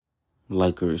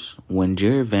Lakers, when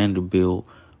Jared Vanderbilt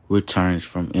returns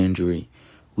from injury,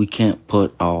 we can't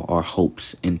put all our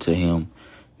hopes into him,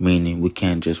 meaning we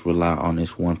can't just rely on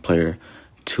this one player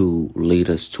to lead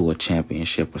us to a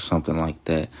championship or something like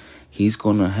that. He's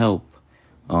going to help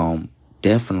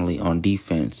definitely on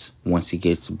defense once he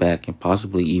gets back, and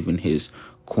possibly even his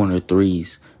corner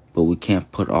threes, but we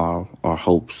can't put all our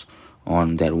hopes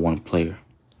on that one player,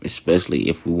 especially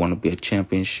if we want to be a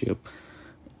championship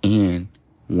and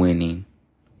winning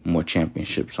more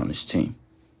championships on this team.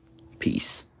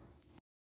 Peace.